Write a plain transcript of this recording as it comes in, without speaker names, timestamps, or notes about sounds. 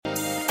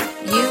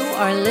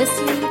are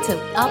listening to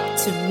Up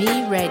to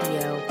Me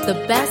Radio, the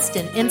best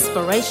in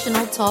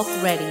inspirational talk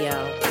radio.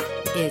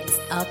 It's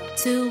up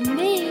to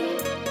me.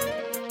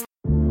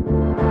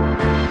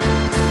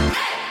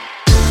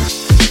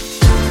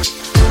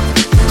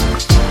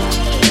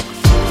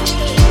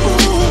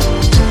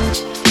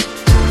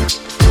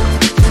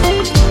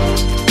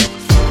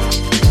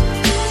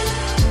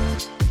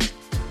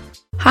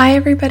 Hi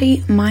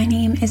everybody, my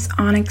name is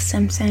Onyx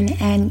Simpson,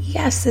 and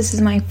yes, this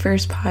is my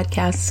first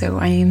podcast, so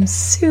I am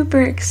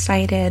super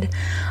excited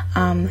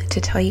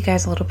to tell you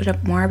guys a little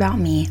bit more about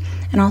me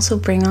and also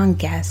bring on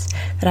guests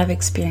that have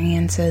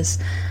experiences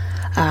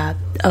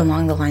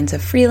along the lines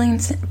of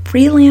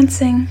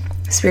freelancing,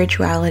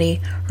 spirituality,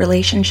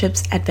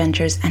 relationships,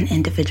 adventures, and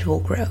individual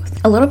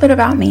growth. A little bit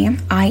about me.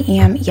 I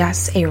am,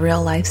 yes, a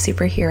real-life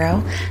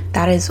superhero.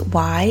 That is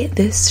why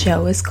this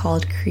show is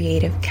called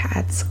Creative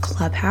Cats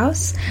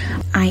Clubhouse.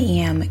 I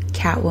am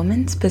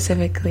Catwoman,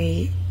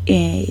 specifically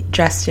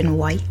dressed in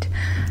white,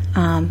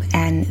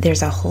 and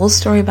there's a whole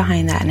story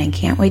behind that, and I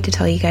can't wait to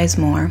tell you guys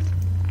more.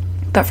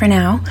 But for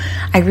now,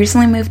 I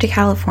recently moved to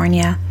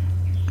California.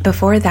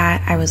 Before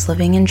that, I was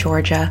living in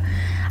Georgia.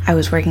 I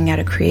was working at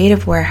a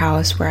creative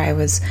warehouse where I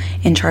was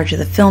in charge of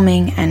the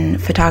filming and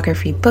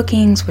photography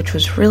bookings, which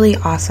was really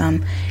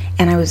awesome.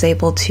 And I was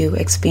able to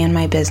expand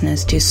my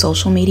business, do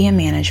social media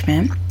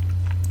management,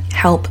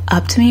 help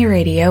Up to Me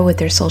Radio with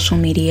their social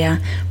media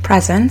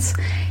presence,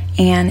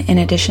 and in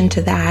addition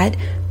to that,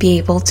 be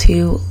able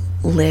to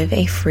live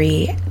a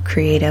free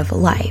creative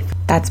life.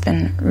 That's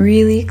been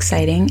really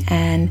exciting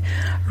and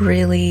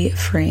really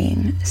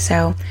freeing.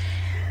 So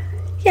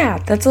yeah,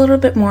 that's a little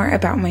bit more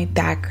about my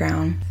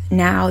background.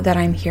 Now that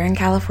I'm here in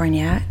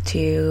California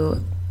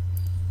to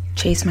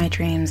chase my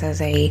dreams as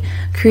a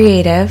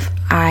creative,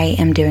 I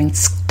am doing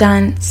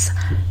stunts,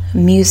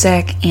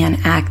 music, and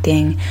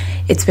acting.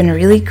 It's been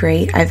really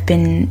great. I've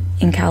been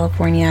in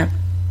California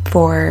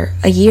for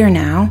a year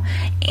now,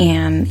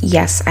 and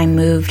yes, I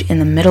moved in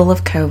the middle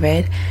of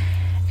COVID,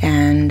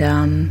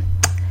 and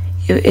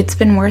it's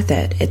been worth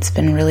it. It's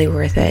been really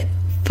worth it.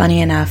 Funny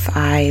enough,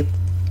 I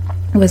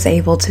was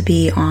able to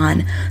be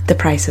on The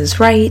Price is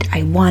Right.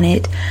 I won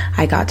it.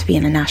 I got to be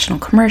in a national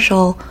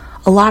commercial.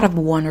 A lot of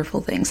wonderful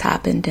things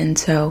happened, and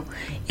so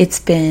it's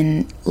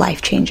been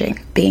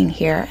life-changing being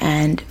here.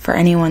 And for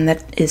anyone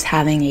that is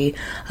having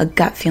a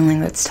gut feeling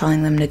that's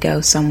telling them to go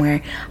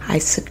somewhere, I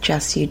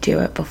suggest you do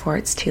it before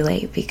it's too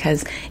late,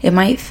 because it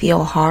might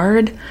feel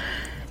hard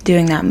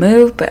doing that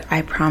move, but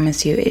I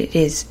promise you it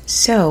is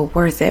so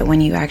worth it when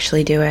you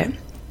actually do it,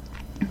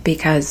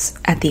 because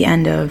at the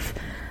end of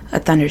a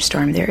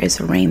thunderstorm, there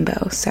is a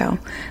rainbow. So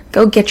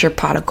go get your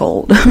pot of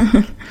gold.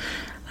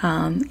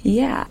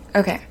 Yeah.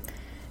 Okay.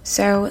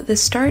 So the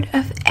start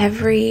of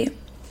every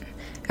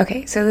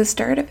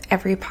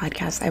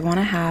podcast, I want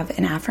to have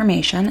an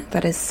affirmation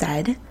that is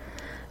said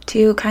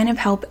to kind of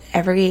help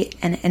every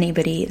and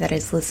anybody that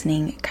is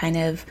listening kind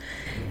of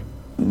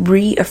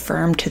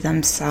reaffirm to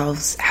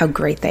themselves how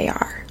great they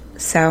are.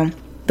 So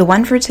the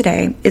one for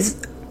today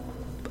is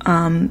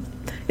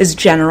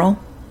general.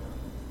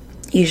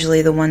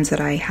 Usually the ones that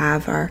I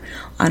have are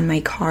on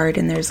my card,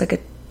 and there's like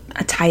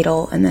a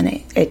title, and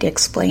then it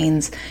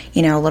explains,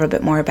 a little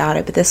bit more about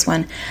it. But this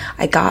one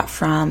I got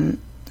from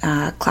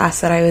a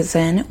class that I was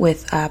in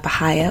with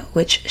Bahaya,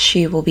 which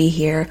she will be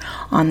here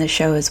on the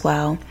show as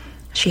well.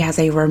 She has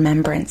a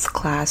remembrance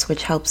class,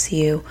 which helps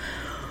you,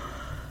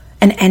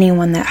 and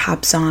anyone that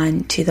hops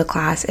on to the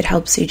class, it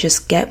helps you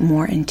just get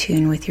more in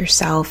tune with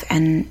yourself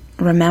and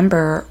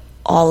remember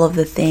all of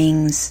the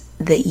things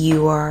that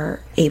you are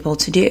able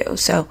to do.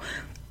 So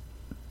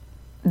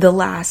the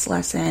last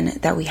lesson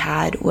that we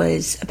had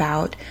was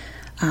about,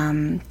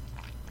 I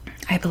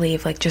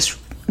believe, like just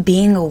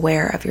being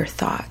aware of your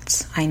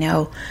thoughts. I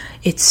know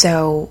it's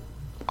so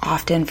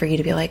often for you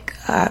to be like,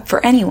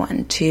 for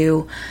anyone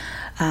to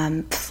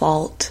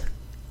fault,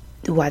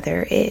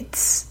 whether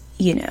it's,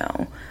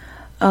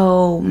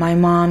 oh, my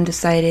mom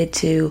decided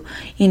to,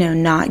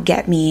 not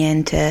get me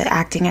into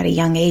acting at a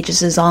young age.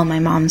 This is all my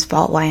mom's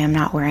fault why I'm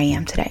not where I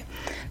am today.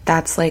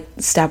 That's like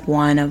step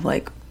one of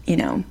like,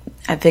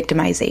 a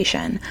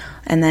victimization.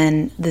 And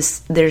then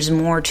there's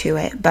more to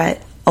it,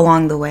 but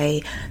along the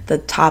way, the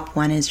top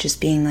one is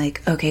just being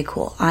like, okay,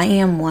 cool. I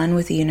am one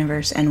with the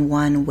universe and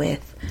one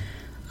with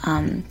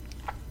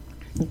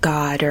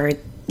God, or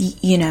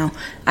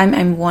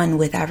I'm one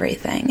with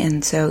everything.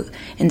 And so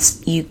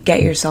you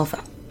get yourself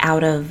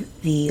out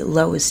of the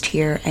lowest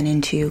tier and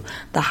into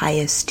the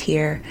highest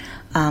tier,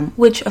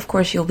 which of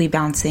course you'll be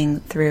bouncing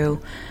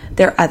through.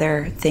 There are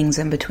other things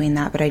in between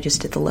that, but I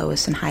just did the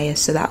lowest and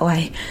highest, so that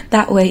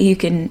way you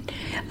can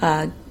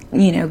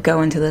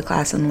go into the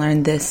class and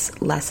learn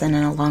this lesson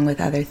and along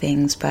with other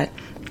things. But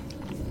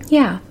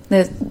yeah,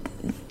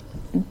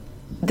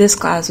 this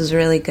class was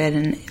really good,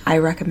 and I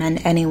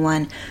recommend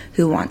anyone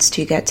who wants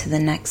to get to the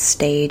next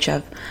stage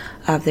of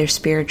their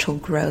spiritual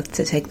growth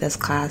to take this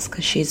class,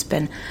 because she's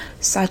been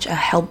such a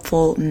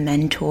helpful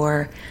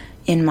mentor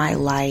in my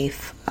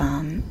life,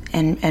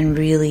 and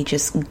really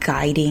just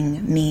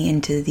guiding me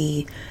into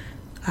the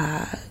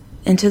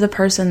into the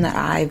person that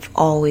I've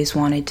always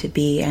wanted to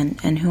be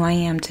and who I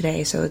am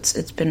today. So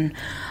it's been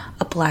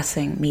a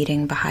blessing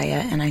meeting Bahia,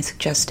 and I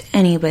suggest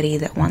anybody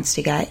that wants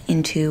to get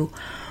into,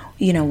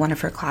 one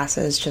of her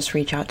classes, just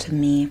reach out to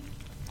me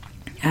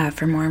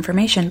for more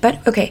information.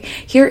 But okay,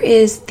 here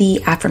is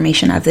the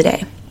affirmation of the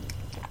day.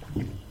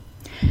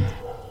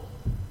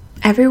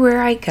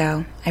 Everywhere I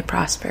go, I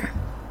prosper.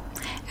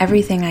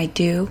 Everything I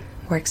do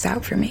works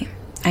out for me.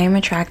 I am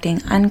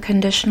attracting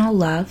unconditional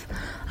love,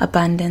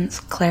 abundance,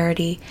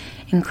 clarity,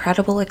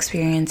 incredible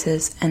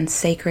experiences, and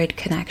sacred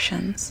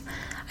connections.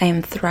 I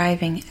am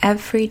thriving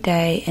every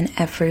day in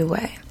every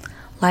way.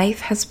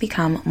 Life has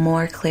become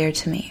more clear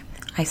to me.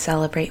 I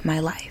celebrate my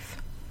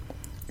life.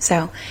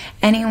 So,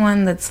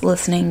 anyone that's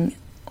listening,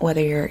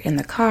 whether you're in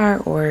the car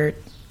or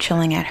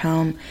chilling at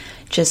home,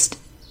 just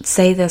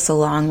say this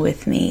along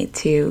with me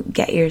to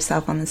get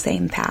yourself on the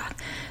same path.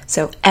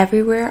 So,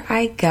 everywhere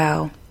I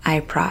go,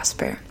 I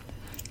prosper.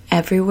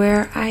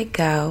 Everywhere I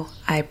go,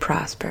 I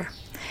prosper.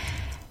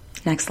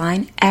 Next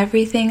line,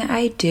 everything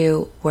I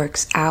do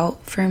works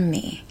out for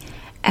me.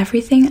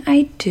 Everything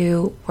I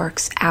do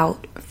works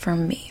out for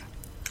me.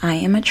 I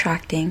am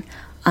attracting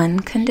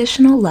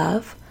unconditional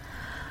love.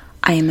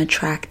 I am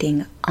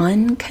attracting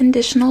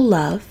unconditional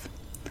love,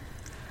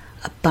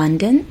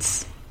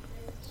 abundance,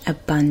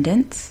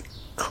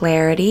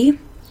 clarity,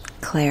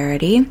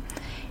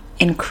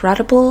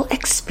 incredible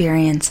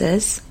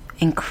experiences,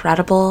 and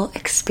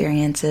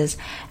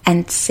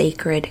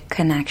sacred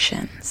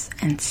connections,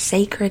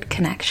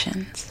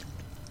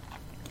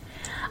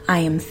 I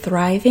am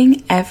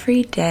thriving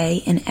every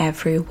day in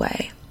every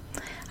way.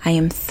 I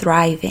am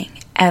thriving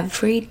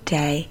every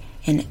day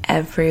in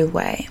every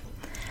way.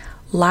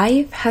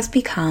 Life has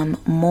become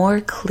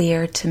more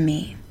clear to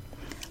me.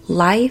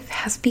 Life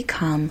has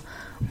become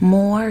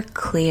more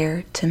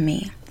clear to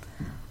me.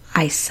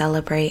 I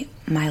celebrate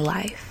my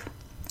life.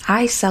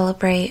 I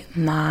celebrate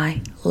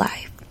my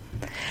life.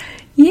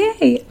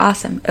 Yay!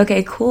 Awesome.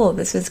 Okay, cool.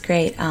 This was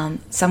great.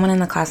 Someone in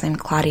the class named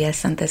Claudia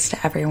sent this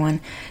to everyone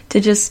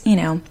to just,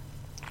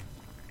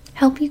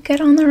 help you get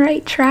on the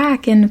right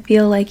track and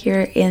feel like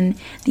you're in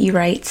the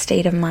right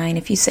state of mind.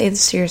 If you say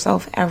this to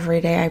yourself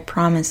every day, I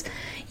promise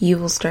you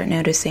will start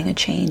noticing a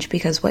change,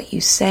 because what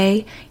you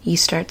say, you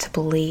start to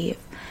believe.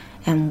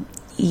 And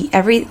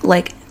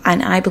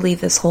and I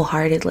believe this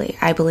wholeheartedly.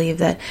 I believe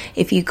that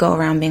if you go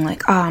around being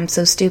like, I'm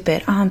so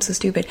stupid,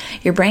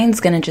 your brain's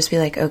going to just be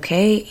like,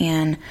 okay,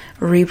 and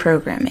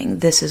reprogramming.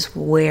 This is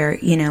where,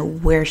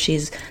 where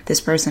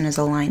this person is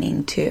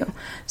aligning to.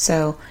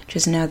 So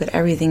just know that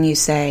everything you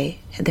say,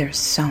 there's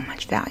so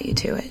much value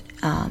to it.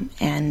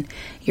 And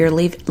you're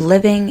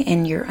living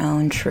in your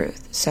own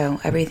truth. So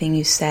everything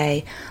you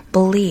say,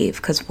 believe,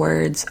 because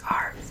words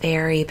are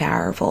very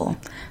powerful.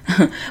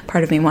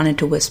 Part of me wanted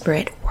to whisper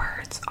it.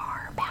 Words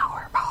are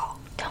powerful.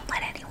 Don't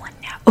let anyone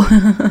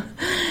know.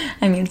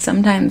 I mean,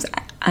 sometimes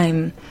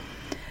I'm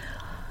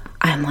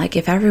like,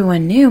 if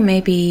everyone knew,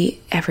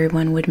 maybe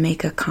everyone would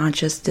make a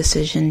conscious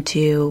decision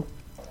to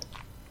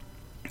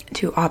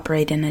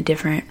operate in a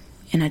different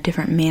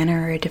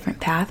manner or a different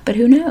path. But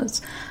who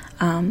knows?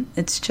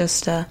 It's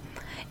just a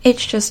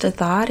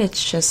thought.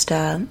 It's just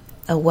a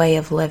way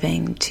of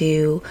living,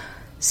 to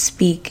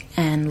speak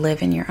and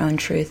live in your own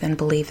truth and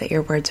believe that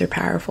your words are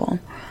powerful.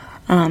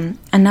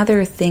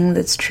 Another thing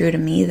that's true to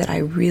me that I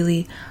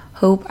really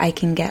hope I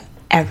can get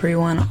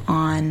everyone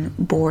on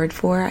board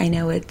for. I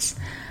know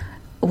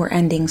we're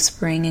ending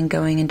spring and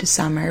going into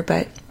summer,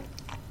 but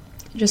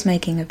just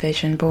making a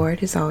vision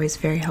board is always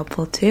very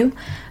helpful too,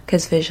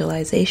 because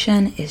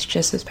visualization is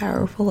just as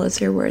powerful as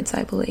your words,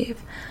 I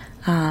believe.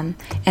 And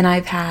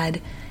I've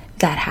had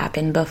that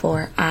happen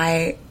before.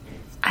 I've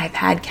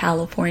had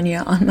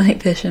California on my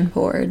vision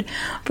board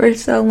for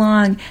so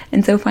long,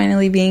 and so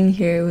finally being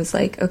here was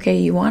like, okay,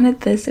 you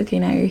wanted this, okay,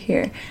 now you're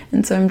here.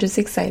 And so I'm just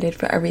excited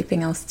for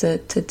everything else to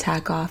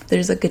tack off.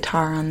 There's a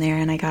guitar on there,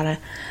 and I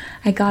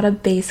got a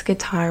bass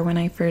guitar when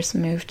I first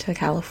moved to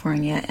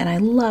California, and I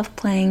love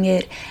playing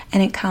it,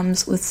 and it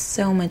comes with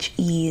so much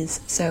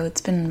ease, so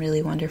it's been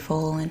really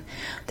wonderful. And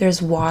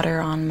there's water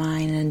on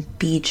mine and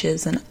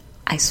beaches, and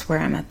I swear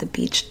I'm at the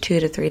beach 2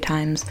 to 3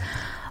 times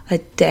a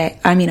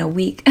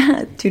week,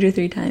 2 to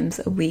 3 times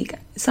a week,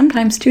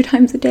 sometimes 2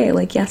 times a day,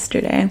 like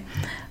yesterday.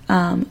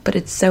 But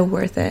it's so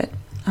worth it,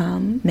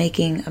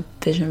 making a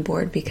vision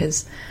board,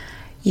 because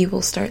you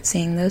will start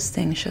seeing those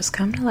things just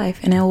come to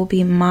life, and it will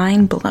be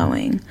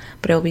mind-blowing,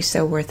 but it will be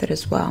so worth it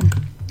as well.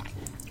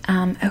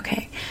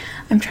 Okay,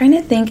 I'm trying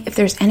to think if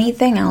there's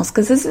anything else,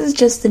 because this is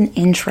just an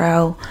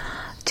intro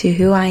to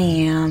who I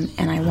am,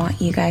 and I want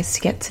you guys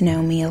to get to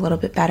know me a little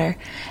bit better,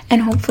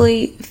 and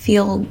hopefully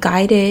feel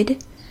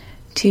guided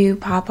to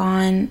pop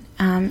on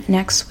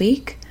next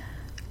week.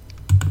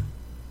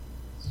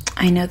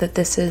 I know that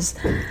this is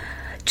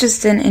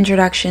just an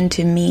introduction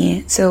to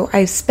me, so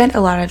I've spent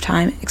a lot of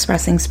time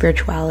expressing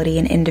spirituality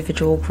and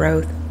individual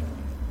growth,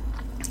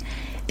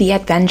 the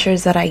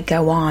adventures that I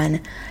go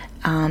on,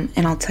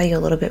 and I'll tell you a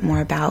little bit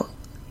more about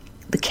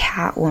the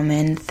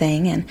Catwoman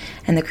thing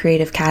and the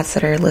creative cats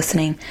that are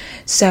listening.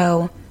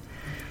 So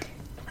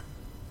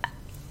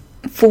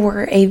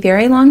for a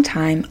very long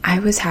time, I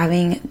was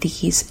having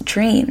these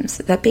dreams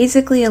that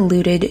basically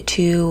alluded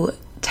to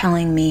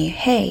telling me,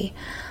 hey,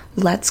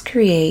 let's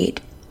create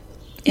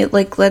it,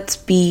 like, let's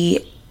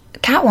be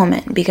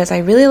Catwoman, because I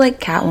really like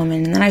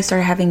Catwoman. And then I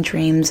started having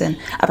dreams and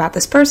about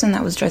this person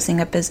that was dressing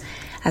up as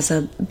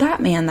a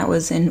Batman that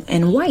was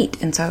in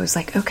white. And so I was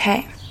like,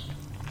 okay,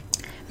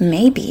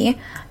 maybe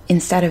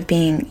instead of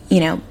being,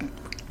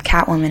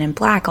 Catwoman in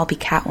black, I'll be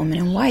Catwoman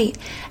in white,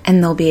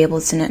 and they'll be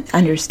able to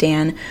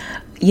understand,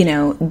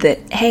 that,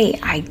 hey,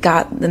 I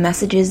got the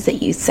messages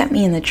that you sent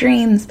me in the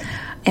dreams,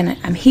 and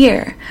I'm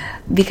here.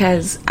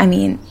 Because,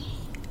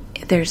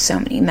 there's so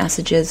many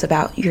messages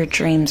about your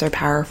dreams are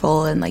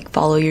powerful and, like,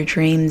 follow your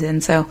dreams,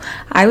 and so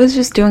I was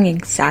just doing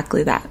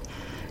exactly that.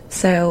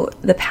 So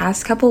the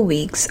past couple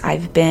weeks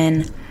it's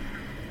been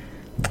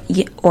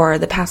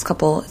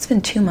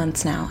 2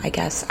 months now, I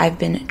guess, I've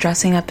been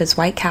dressing up as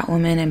White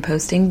Catwoman and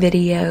posting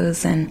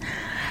videos, and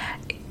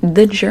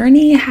the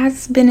journey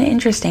has been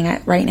interesting.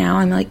 Right now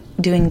I'm like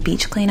doing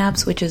beach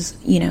cleanups, which is,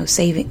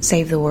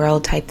 save the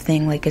world type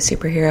thing, like a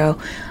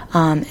superhero,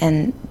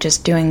 and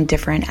just doing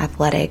different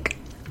athletic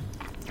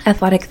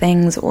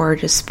things, or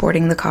just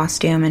sporting the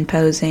costume and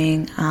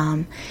posing,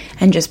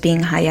 and just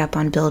being high up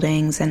on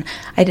buildings. And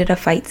I did a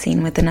fight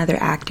scene with another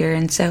actor,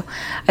 and so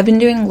I've been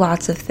doing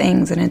lots of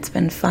things, and it's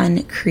been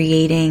fun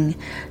creating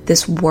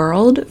this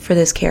world for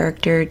this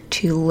character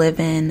to live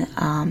in,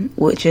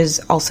 which is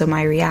also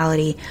my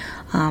reality.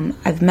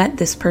 I've met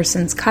this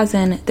person's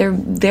cousin. They're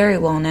very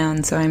well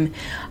known, so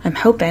I'm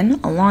hoping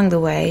along the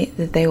way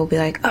that they will be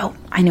like, oh,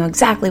 I know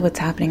exactly what's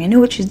happening. I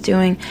know what she's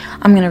doing.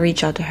 I'm going to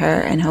reach out to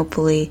her, and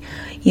hopefully,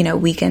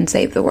 we can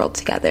save the world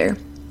together.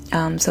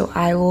 So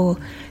I will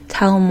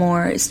tell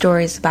more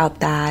stories about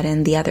that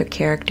and the other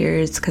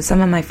characters, because some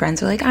of my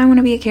friends are like, I want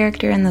to be a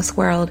character in this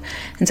world.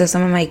 And so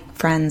some of my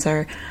friends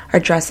are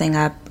dressing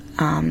up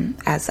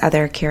as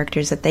other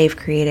characters that they've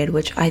created,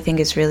 which I think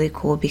is really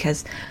cool,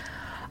 because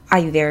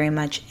I very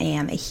much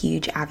am a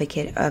huge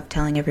advocate of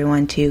telling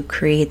everyone to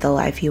create the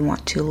life you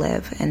want to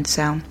live. And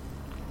so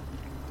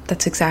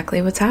that's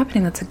exactly what's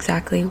happening. That's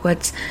exactly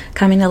what's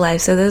coming to life.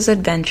 So those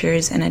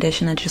adventures, in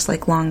addition to just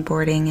like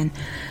longboarding and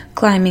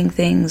climbing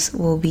things,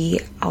 will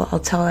be, I'll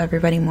tell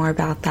everybody more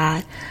about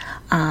that.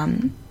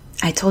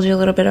 I told you a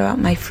little bit about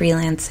my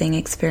freelancing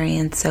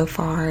experience so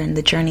far and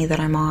the journey that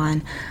I'm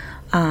on.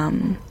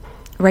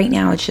 Right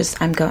now, it's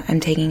just I'm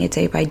taking it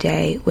day by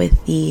day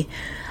with the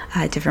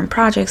different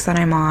projects that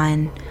I'm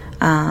on.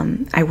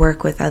 I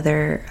work with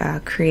other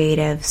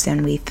creatives,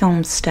 and we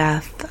film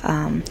stuff.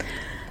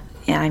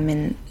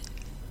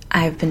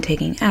 I've been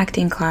taking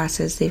acting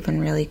classes. They've been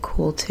really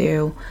cool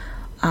too.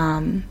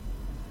 And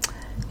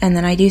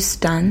then I do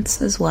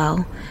stunts as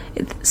well.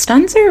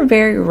 Stunts are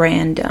very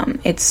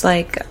random. It's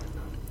like,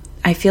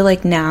 I feel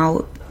like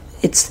now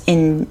it's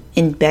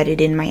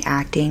embedded in my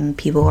acting.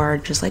 People are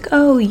just like,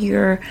 oh,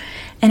 you're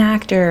an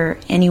actor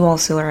and you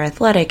also are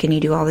athletic and you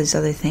do all these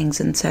other things.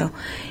 And so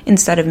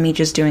instead of me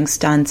just doing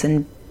stunts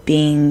and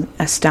being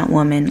a stunt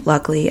woman,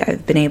 luckily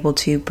I've been able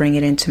to bring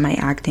it into my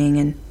acting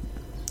and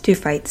do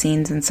fight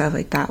scenes and stuff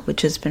like that,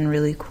 which has been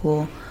really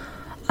cool,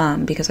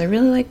 because I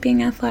really like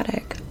being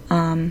athletic.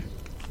 And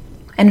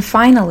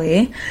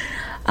finally,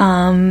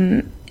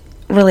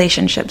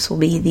 relationships will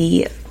be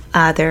the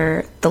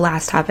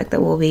last topic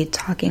that we'll be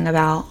talking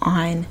about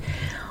on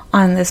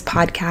this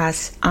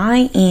podcast.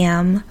 I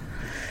am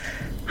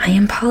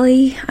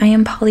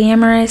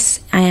polyamorous,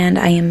 and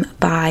I am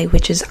bi,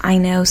 which is, I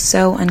know,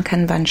 so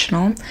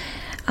unconventional.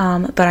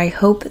 But I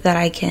hope that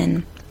I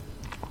could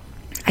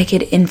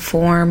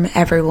inform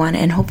everyone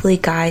and hopefully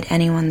guide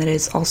anyone that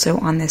is also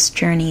on this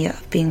journey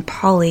of being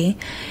poly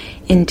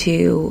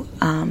into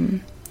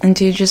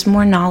just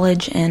more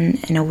knowledge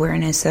and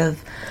awareness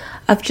of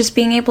just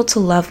being able to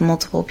love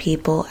multiple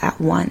people at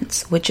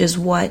once, which is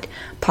what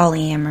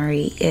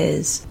polyamory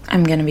is.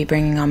 I'm going to be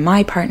bringing on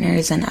my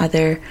partners and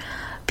other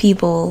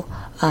people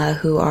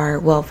who are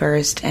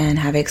well-versed and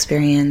have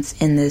experience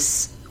in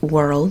this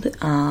world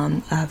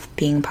of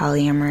being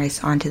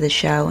polyamorous onto the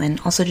show, and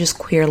also just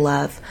queer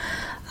love,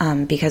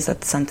 because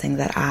that's something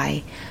that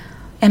I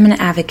am an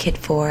advocate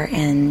for.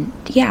 And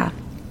yeah,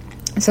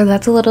 so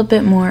that's a little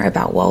bit more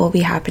about what will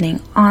be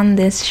happening on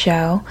this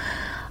show.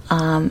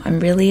 I'm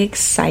really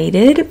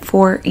excited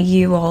for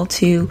you all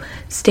to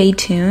stay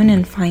tuned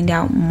and find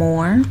out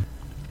more.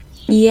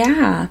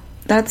 Yeah,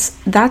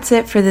 that's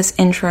it for this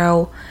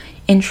intro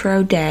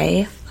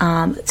day.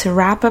 To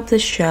wrap up the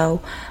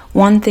show,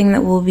 one thing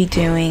that we'll be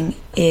doing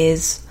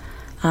is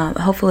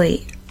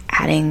hopefully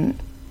adding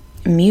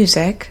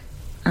music.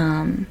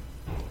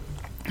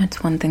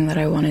 That's one thing that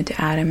I wanted to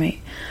add. I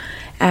might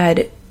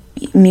add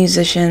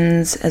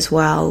musicians as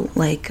well,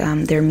 like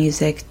their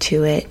music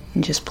to it,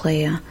 and just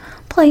play a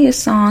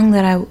song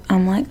that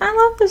I'm like, I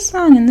love this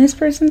song, and this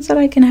person said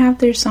I can have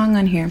their song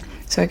on here,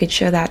 so I could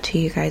show that to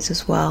you guys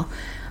as well.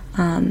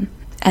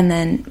 And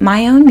then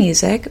my own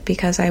music,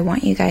 because I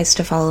want you guys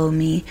to follow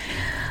me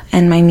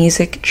and my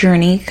music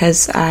journey,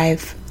 because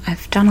I've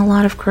done a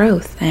lot of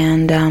growth,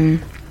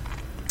 and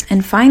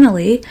And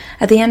finally,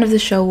 at the end of the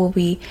show, we'll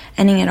be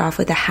ending it off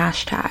with a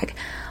hashtag.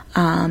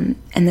 And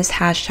this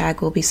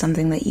hashtag will be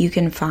something that you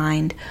can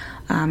find,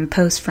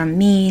 posts from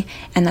me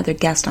and other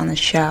guests on the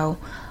show.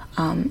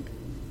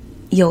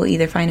 You'll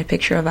either find a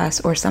picture of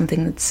us or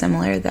something that's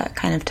similar that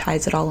kind of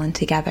ties it all in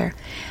together.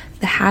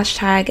 The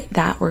hashtag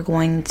that we're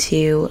going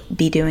to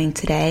be doing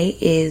today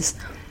is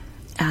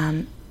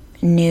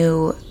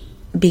new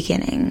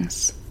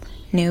beginnings.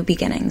 New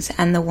beginnings.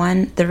 And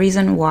the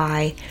reason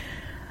why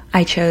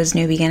I chose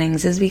new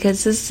beginnings is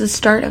because this is the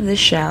start of the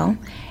show,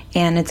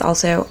 and it's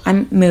also,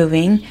 I'm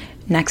moving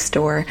next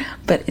door,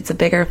 but it's a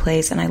bigger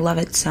place and I love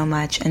it so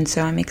much, and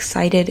so I'm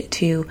excited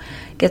to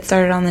get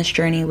started on this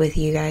journey with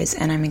you guys,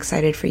 and I'm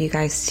excited for you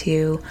guys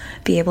to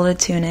be able to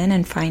tune in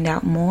and find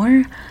out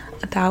more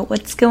about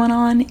what's going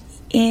on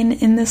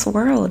in this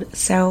world.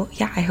 So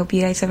yeah, I hope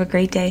you guys have a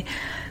great day.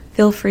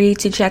 Feel free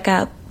to check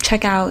out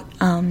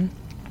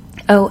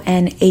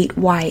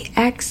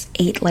ON8YX,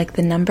 8 like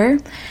the number,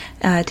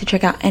 to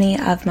check out any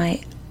of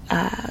my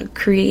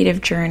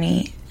creative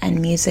journey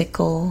and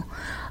musical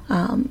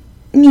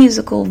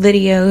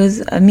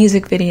videos,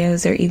 music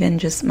videos, or even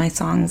just my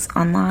songs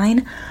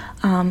online,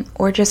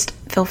 or just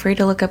feel free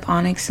to look up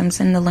Onyx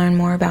Simpson to learn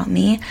more about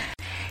me.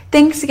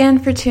 Thanks again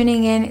for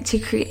tuning in to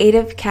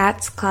Creative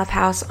Cats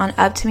Clubhouse on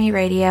Up To Me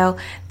Radio.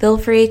 Feel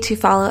free to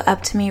follow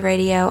Up To Me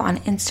Radio on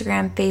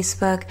Instagram,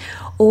 Facebook,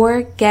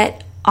 or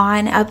get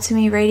on Up To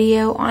Me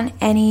Radio on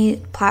any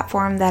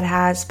platform that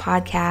has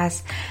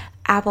podcasts,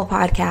 Apple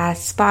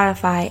Podcasts,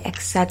 Spotify,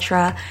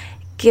 etc.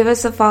 Give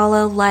us a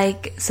follow,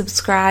 like,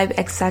 subscribe,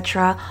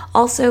 etc.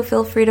 Also,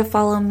 feel free to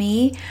follow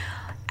me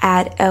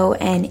at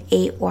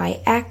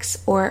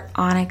ON8YX or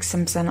Onyx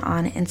Simpson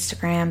on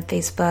Instagram,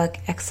 Facebook,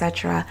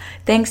 etc.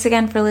 Thanks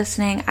again for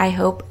listening. I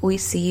hope we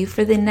see you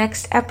for the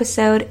next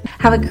episode.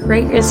 Have a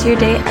great rest of your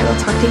day. I will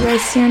talk to you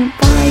guys soon.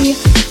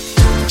 Bye.